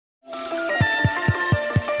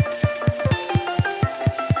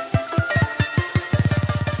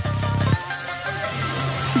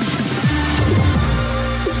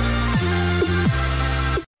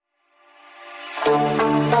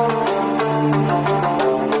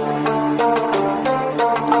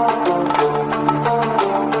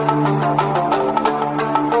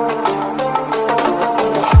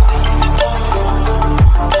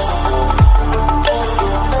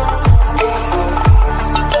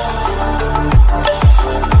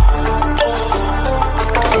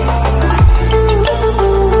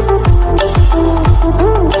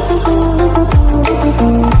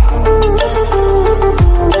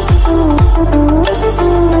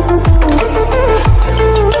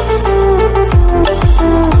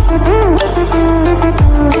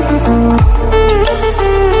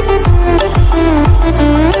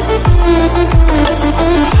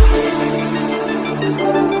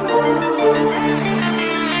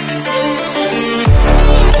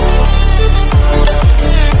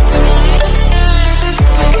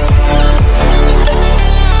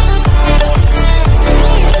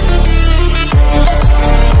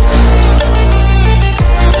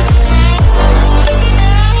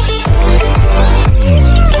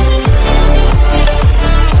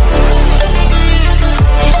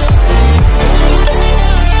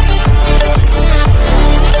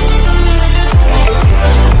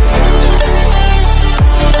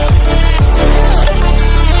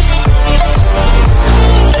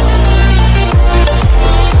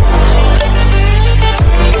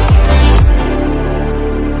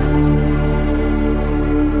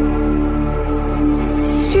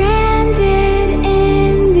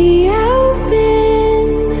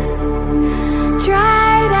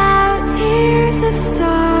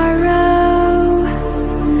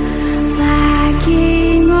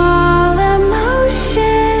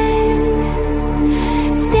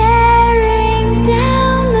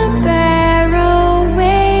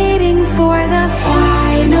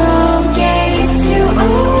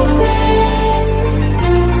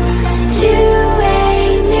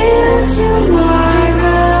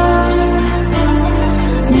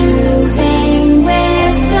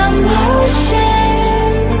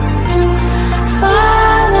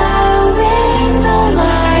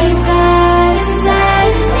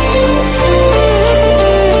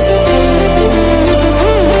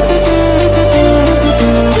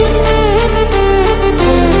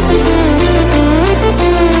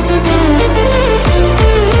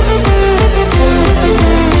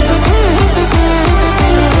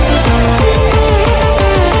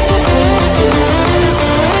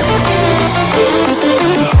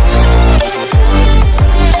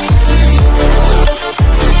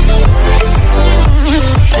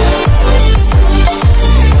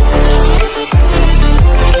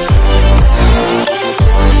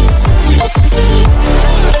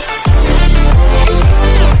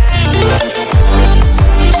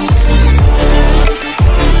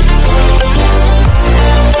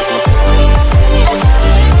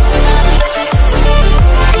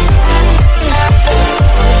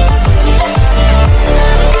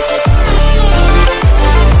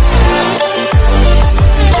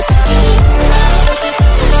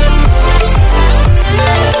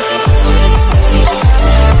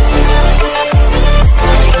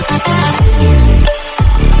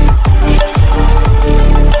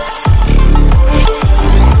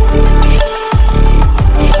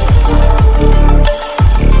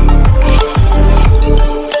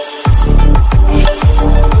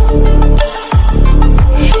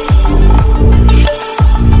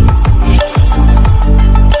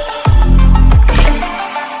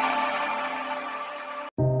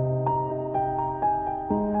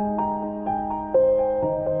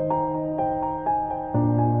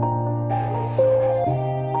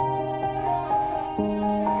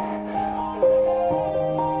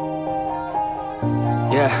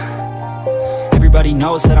Everybody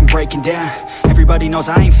knows that I'm breaking down. Everybody knows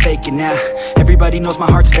I ain't faking now. Everybody knows my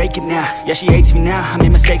heart's vacant now. Yeah, she hates me now, I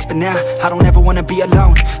made mistakes, but now I don't ever wanna be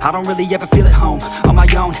alone. I don't really ever feel at home. On my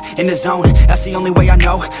own, in the zone, that's the only way I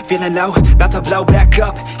know. Feeling low, about to blow back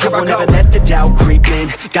up. I won't ever let the doubt creep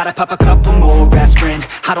in. Gotta pop a couple more aspirin.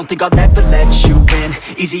 I don't think I'll ever let you in.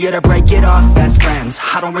 Easier to break it off as friends.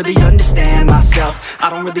 I don't really understand myself.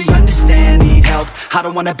 I don't really understand, need help. I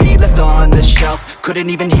don't wanna be left on the shelf.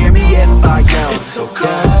 Couldn't even hear me if I yelled. It's so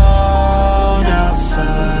cold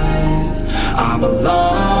outside, I'm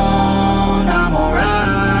alone, I'm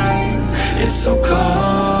alright. It's so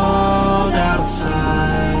cold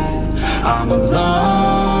outside, I'm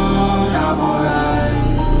alone, I'm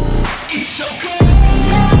alright. It's so cold.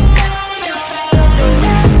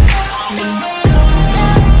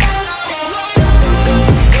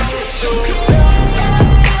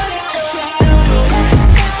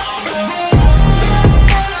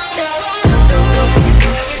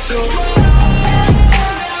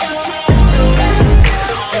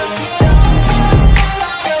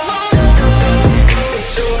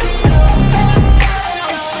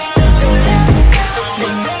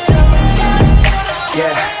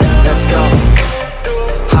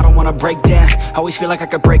 Break down, always feel like I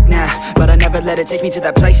could break now, but I never let it take me to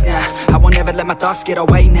that place now. I won't ever let my thoughts get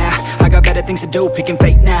away now. I got better things to do, picking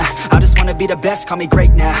fate now. I just wanna be the best, call me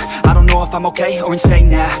great now. I don't know if I'm okay or insane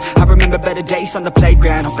now. I remember better days on the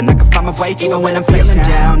playground, hoping I can find my way. Even when I'm feeling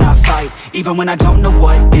down, I fight. Even when I don't know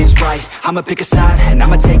what is right, I'ma pick a side and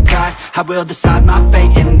I'ma take pride. I will decide my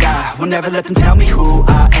fate and I will never let them tell me who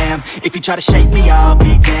I am. If you try to shake me, I'll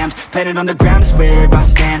be damned. Planet on the ground is where I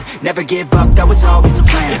stand. Never give up, that was always the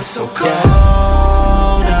plan. It's so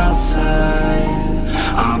cold outside,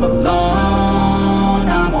 I'm alone,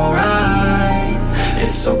 I'm alright.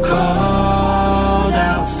 It's so cold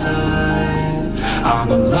outside, I'm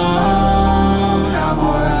alone, I'm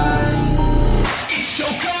alright. It's so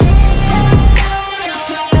cold.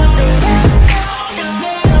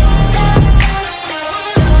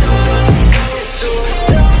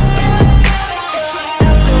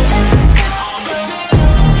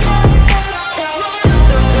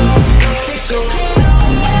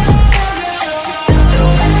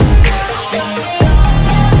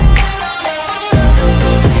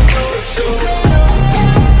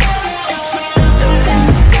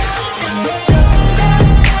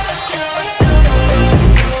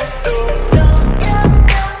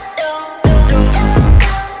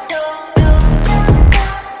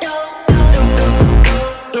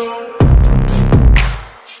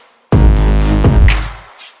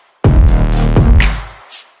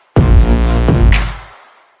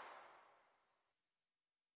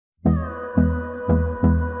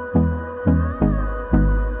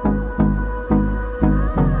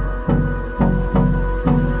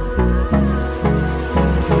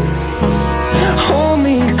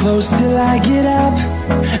 Till I get up,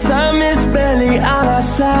 time is barely on our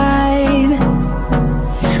side.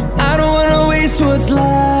 I don't wanna waste what's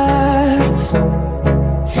left.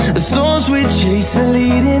 The storms we chase are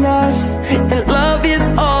leading us, and love is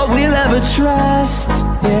all we'll ever trust.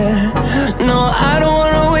 Yeah, no, I don't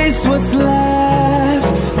wanna waste what's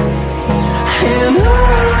left. And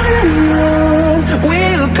on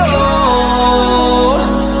we'll go,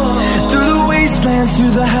 through the wastelands,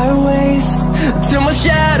 through the highways, till my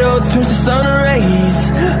shadow turns to sun rays.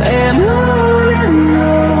 And on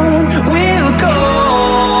we'll go,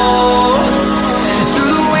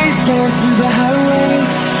 through the wastelands, through the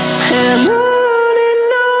highways, and on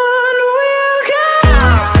we'll go.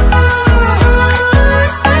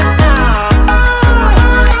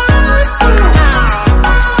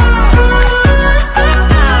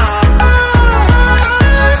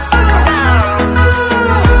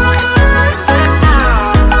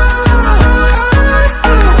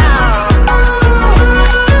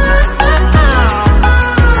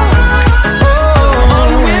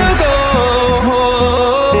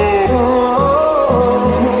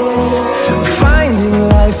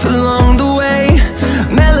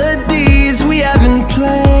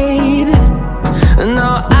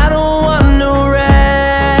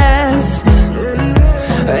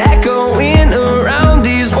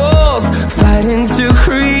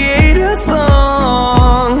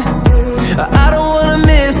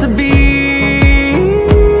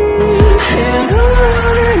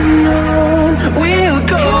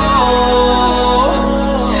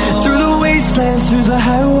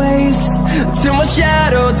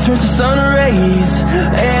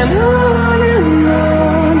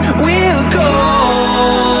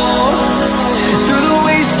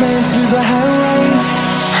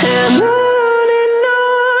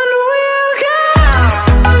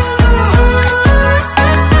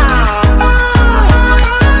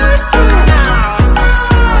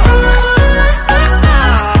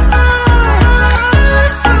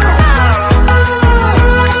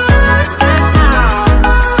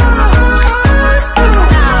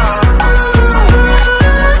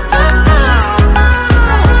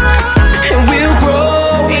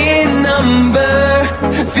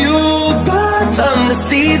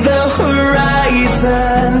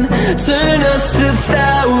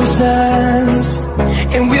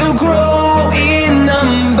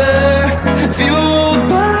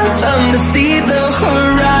 see the horizon.